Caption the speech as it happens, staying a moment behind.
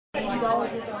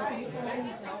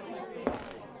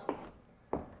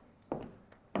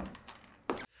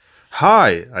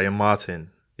Hi, I am Martin.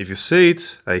 If you say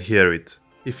it, I hear it.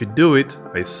 If you do it,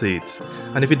 I see it.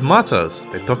 And if it matters,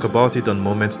 I talk about it on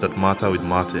Moments That Matter with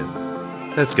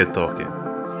Martin. Let's get talking.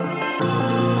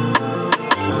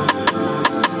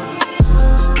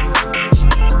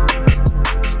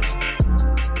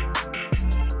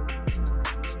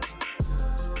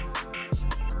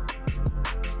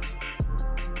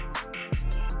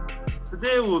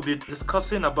 Today we'll be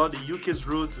discussing about the UK's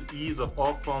road to ease of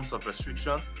all forms of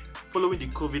restriction following the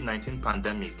Covid-19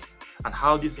 pandemic and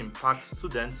how this impacts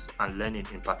students and learning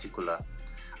in particular.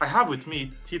 I have with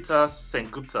me Titas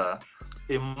Sengupta,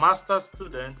 a master's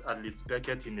student at Leeds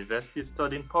Beckett University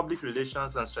studying public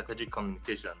relations and strategic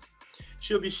communications.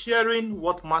 She'll be sharing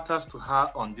what matters to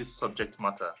her on this subject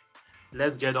matter.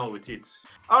 Let's get on with it.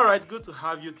 All right, good to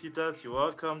have you, Titas. You're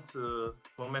welcome to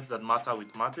Moments That Matter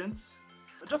with Martins.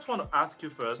 I just want to ask you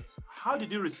first, how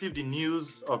did you receive the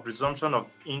news of resumption of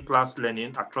in-class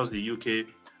learning across the UK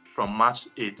from March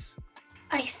 8th?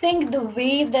 I think the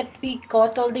way that we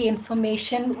got all the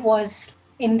information was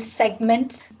in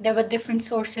segments. There were different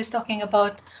sources talking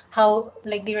about how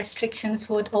the restrictions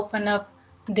would open up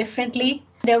differently.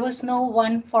 There was no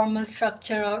one formal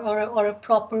structure or a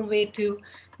proper way to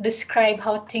describe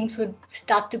how things would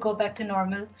start to go back to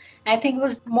normal. I think it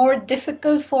was more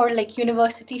difficult for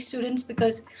university students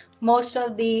because most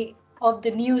of the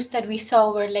news that we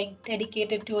saw were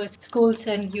dedicated towards schools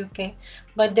in UK,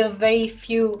 but there were very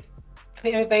few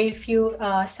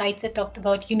sites that talked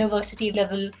about university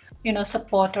level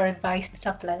support or advice and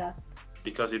stuff like that.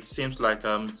 Because it seems like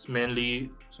it's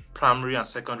mainly primary and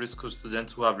secondary school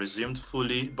students who have resumed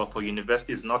fully, but for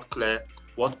university it's not clear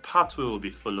what pathway will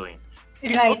be following.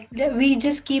 Right. We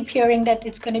just keep hearing that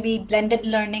it's going to be blended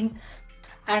learning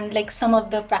and some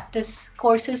of the practice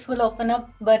courses will open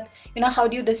up. But how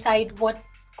do you decide what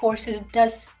courses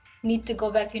does need to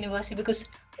go back to university? Because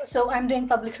I'm doing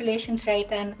public relations,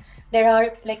 right? And there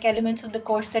are elements of the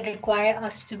course that require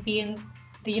us to be in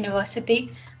the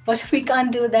university, but we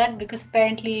can't do that because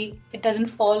apparently it doesn't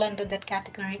fall under that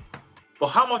category. But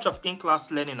how much of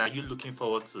in-class learning are you looking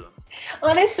forward to?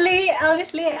 Honestly,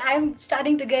 I'm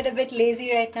starting to get a bit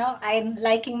lazy right now. I'm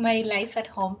liking my life at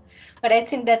home, but I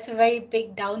think that's a very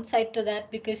big downside to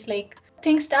that because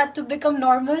things start to become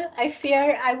normal. I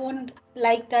fear I won't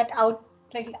like that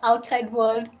outside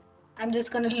world. I'm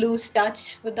just going to lose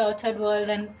touch with the outside world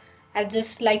and I'd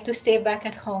just like to stay back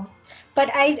at home.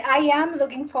 But I am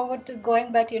looking forward to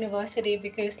going back to university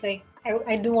because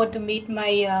I do want to meet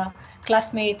my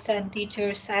classmates and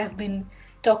teachers I've been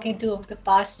talking to over the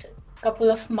past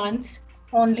couple of months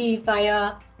only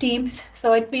via Teams.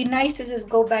 So it'd be nice to just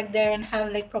go back there and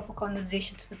have proper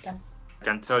conversations with them. I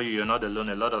can tell you're not alone.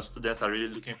 A lot of students are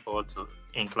really looking forward to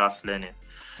in-class learning.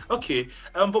 Okay,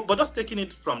 but just taking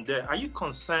it from there, are you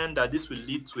concerned that this will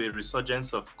lead to a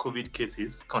resurgence of COVID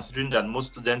cases, considering that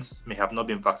most students may have not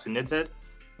been vaccinated?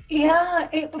 Yeah,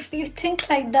 if you think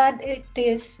like that, it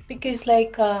is because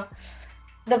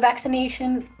the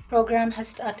vaccination program has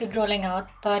started rolling out,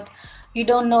 but you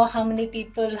don't know how many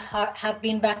people have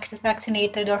been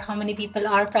vaccinated or how many people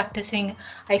are practicing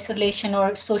isolation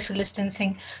or social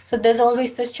distancing. So there's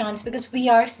always this chance because we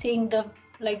are seeing the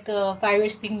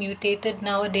virus being mutated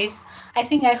nowadays. I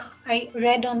think I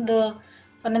read on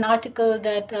an article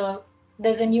that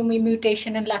there's a new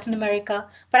mutation in Latin America,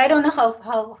 but I don't know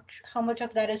how much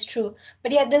of that is true.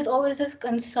 But yeah, there's always this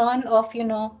concern of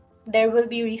there will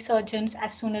be resurgence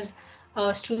as soon as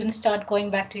students start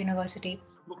going back to university.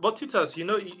 But Titas,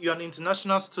 you're an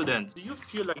international student. Do you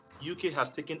feel like UK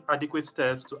has taken adequate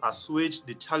steps to assuage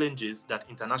the challenges that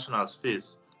internationals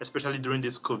face, especially during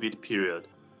this COVID period?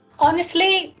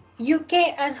 Honestly,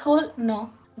 UK as whole,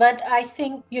 no. But I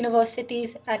think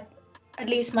universities at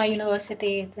least my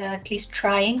university, they're at least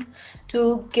trying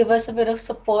to give us a bit of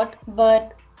support.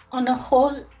 But on a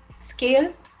whole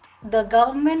scale, the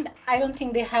government, I don't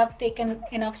think they have taken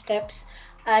enough steps.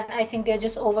 And I think they're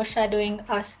just overshadowing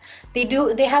us.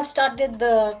 They have started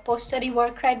the post-study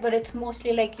work, right? But it's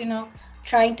mostly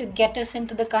trying to get us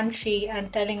into the country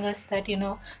and telling us that,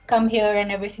 come here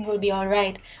and everything will be all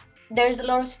right. There's a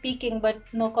lot of speaking, but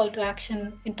no call to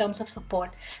action in terms of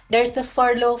support. There's the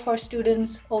furlough for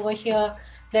students over here.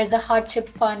 There's the hardship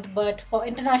fund, but for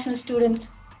international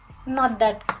students, not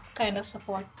that kind of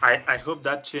support. I hope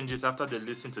that changes after they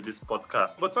listen to this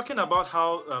podcast. But talking about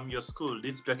how your school,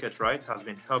 Leeds Beckett, right, has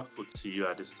been helpful to you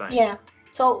at this time. Yeah.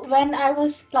 So when I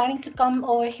was planning to come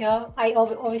over here,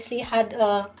 obviously had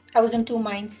I was in two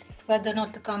minds whether or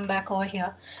not to come back over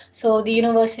here. So the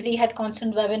university had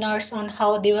constant webinars on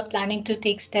how they were planning to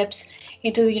take steps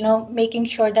into making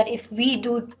sure that if we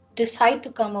do decide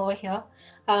to come over here,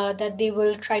 that they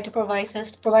will try to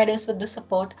provide us with the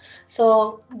support.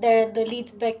 So the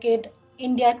Leeds Beckett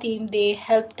India team, they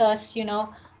helped us,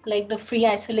 like the free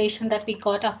isolation that we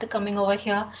got after coming over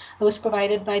here, it was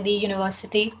provided by the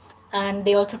university, and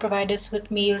they also provide us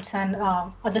with meals and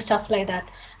other stuff like that.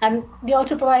 And they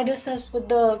also provide us with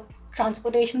the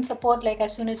transportation support. Like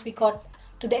as soon as we got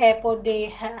to the airport, they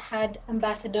had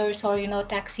ambassadors or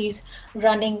taxis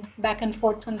running back and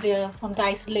forth from the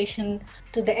isolation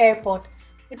to the airport.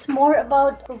 It's more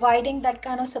about providing that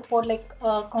kind of support, like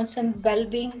constant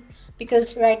well-being,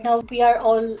 because right now we are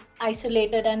all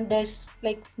isolated and there's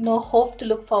like no hope to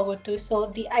look forward to.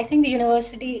 So I think the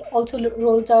university also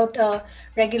rolls out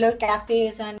regular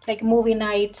cafes and like movie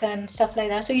nights and stuff like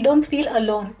that, so you don't feel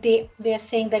alone. They're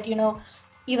saying that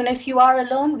even if you are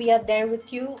alone, we are there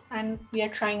with you and we are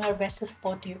trying our best to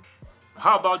support you.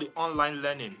 How about the online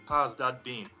learning? How has that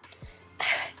been?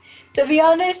 To be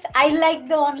honest, I like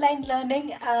the online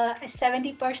learning,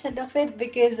 70% of it,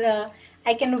 because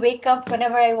I can wake up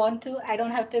whenever I want to. I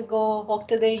don't have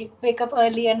to wake up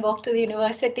early and walk to the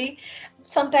university.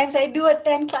 Sometimes I do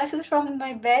attend classes from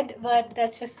my bed, but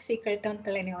that's just a secret. Don't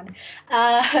tell anyone.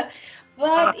 Uh,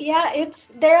 but yeah,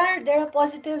 there are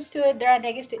positives to it. There are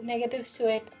negatives to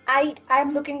it.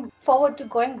 I'm looking forward to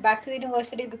going back to the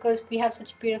university because we have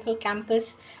such beautiful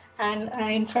campus and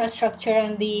infrastructure,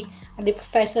 and the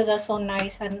professors are so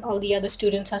nice, and all the other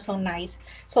students are so nice.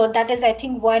 So that is, I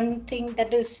think, one thing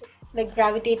that is like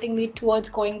gravitating me towards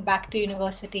going back to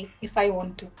university if I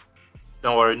want to.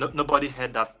 Don't worry, nobody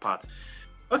heard that part.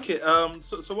 Okay,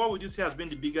 so what would you say has been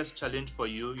the biggest challenge for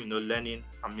you, learning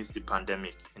amidst the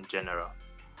pandemic in general?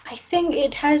 I think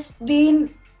it has been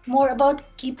more about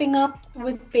keeping up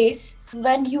with pace.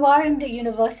 When you are in the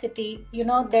university,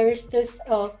 there is this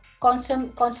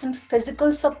constant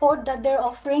physical support that they're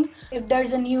offering. If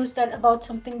there's a news that about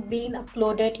something being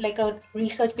uploaded, like a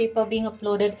research paper being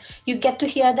uploaded, you get to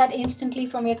hear that instantly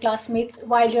from your classmates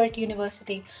while you're at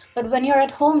university. But when you're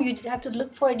at home, you have to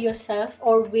look for it yourself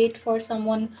or wait for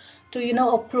someone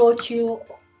to approach you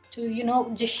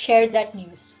to just share that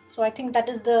news. So I think that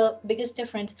is the biggest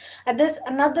difference. And there's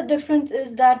another difference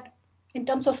is that in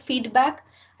terms of feedback,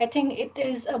 I think it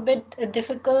is a bit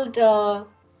difficult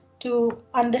to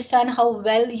understand how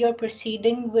well you're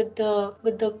proceeding with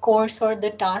the course or the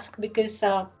task, because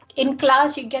in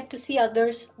class you get to see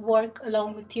others work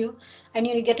along with you, and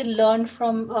you get to learn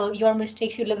from your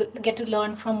mistakes. You get to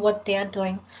learn from what they are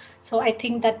doing. So I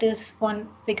think that is one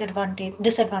big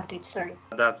disadvantage. Sorry.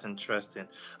 That's interesting.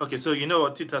 Okay, so you know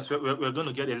what, Titas, we're going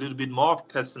to get a little bit more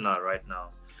personal right now.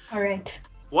 All right.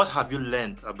 What have you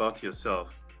learned about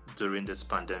yourself during this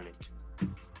pandemic?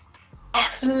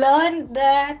 I've learned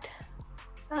that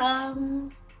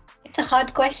it's a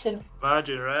hard question.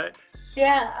 Imagine, right?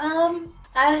 Yeah,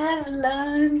 I have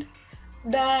learned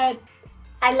that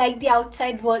I like the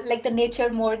outside world, like the nature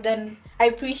I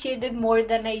appreciate it more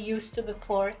than I used to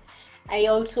before.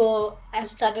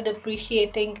 I've started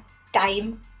appreciating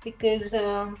time, because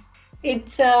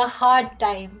it's a hard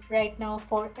time right now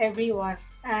for everyone,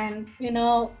 and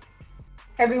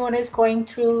everyone is going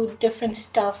through different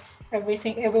stuff.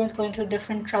 Everyone's going through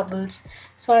different troubles.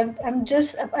 So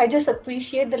I just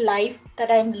appreciate the life that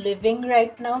I'm living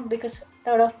right now, because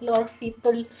a lot of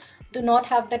people do not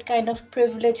have that kind of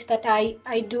privilege that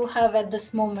I do have at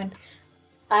this moment.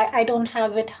 I don't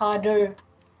have it harder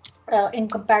in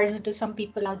comparison to some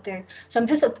people out there. So I'm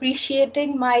just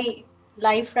appreciating my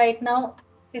life right now,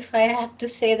 if I have to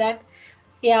say that.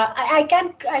 Yeah, I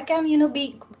can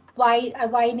be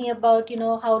whiny about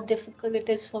how difficult it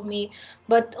is for me,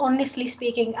 but honestly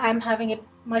speaking, I'm having it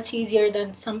much easier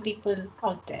than some people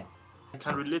out there. I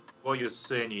can relate to what you're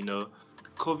saying.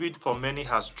 COVID for many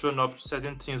has thrown up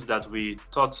certain things that we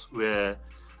thought were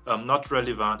not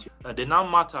relevant. They now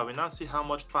matter. We now see how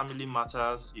much family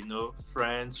matters,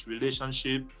 friends,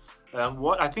 relationship.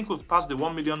 What I think we've passed the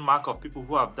 1 million mark of people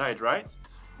who have died, right?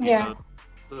 Yeah.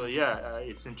 So yeah,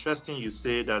 it's interesting you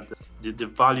say that the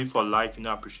value for life,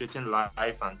 appreciating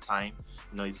life and time,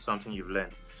 is something you've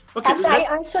learned. Okay. I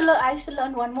also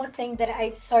learned one more thing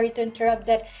that sorry to interrupt,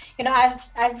 that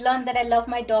I've learned that I love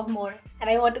my dog more, and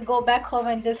I want to go back home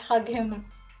and just hug him.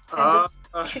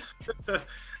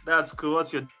 That's cool.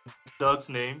 What's your dog's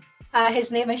name?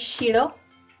 His name is Shiro.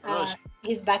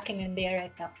 He's back in India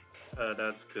right now.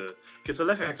 That's good. Okay, so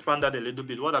let's expand that a little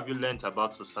bit. What have you learned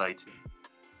about society?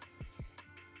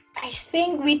 I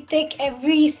think we take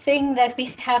everything that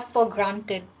we have for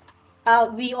granted.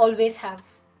 We always have.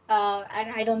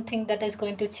 And I don't think that is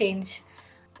going to change.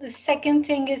 The second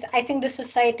thing is, I think the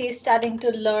society is starting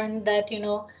to learn that,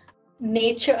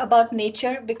 nature about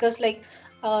nature, because like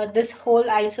this whole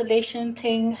isolation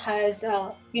thing has,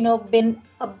 been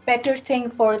a better thing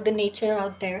for the nature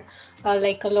out there.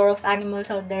 Like a lot of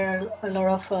animals out there, a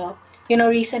lot of,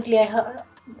 recently I heard,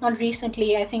 not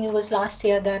recently, I think it was last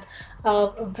year that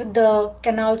the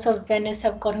canals of Venice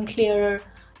have gotten clearer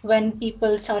when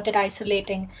people started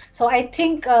isolating. So I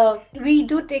think we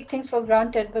do take things for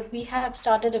granted, but we have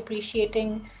started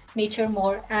appreciating nature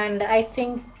more. And I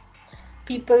think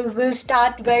people will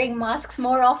start wearing masks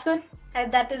more often.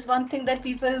 And that is one thing that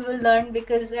people will learn,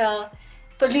 because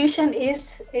pollution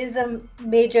is a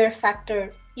major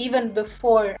factor even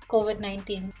before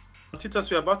COVID-19.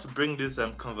 Titas, we're about to bring this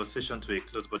conversation to a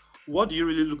close, but what do you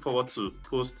really look forward to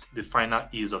post the final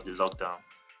ease of the lockdown?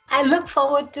 I look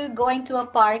forward to going to a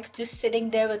park, just sitting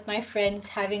there with my friends,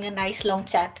 having a nice long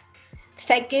chat.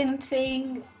 Second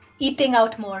thing, eating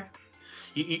out more.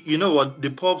 You know what? The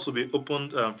pubs will be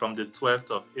opened from the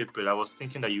 12th of April. I was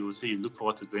thinking that you would say you look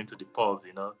forward to going to the pub.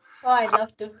 Oh, I'd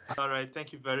love to. All right.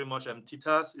 Thank you very much,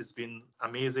 Titas. It's been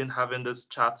amazing having this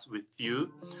chat with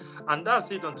you. And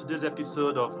that's it on today's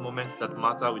episode of Moments That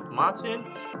Matter with Martin.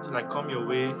 Till I come your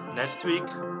way next week,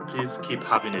 please keep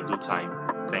having a good time.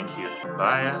 Thank you.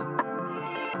 Bye.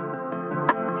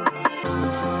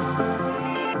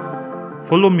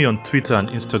 Follow me on Twitter and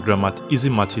Instagram at Easy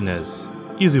Martinez,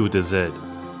 Easy with a Z,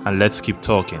 and let's keep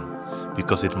talking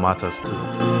because it matters too.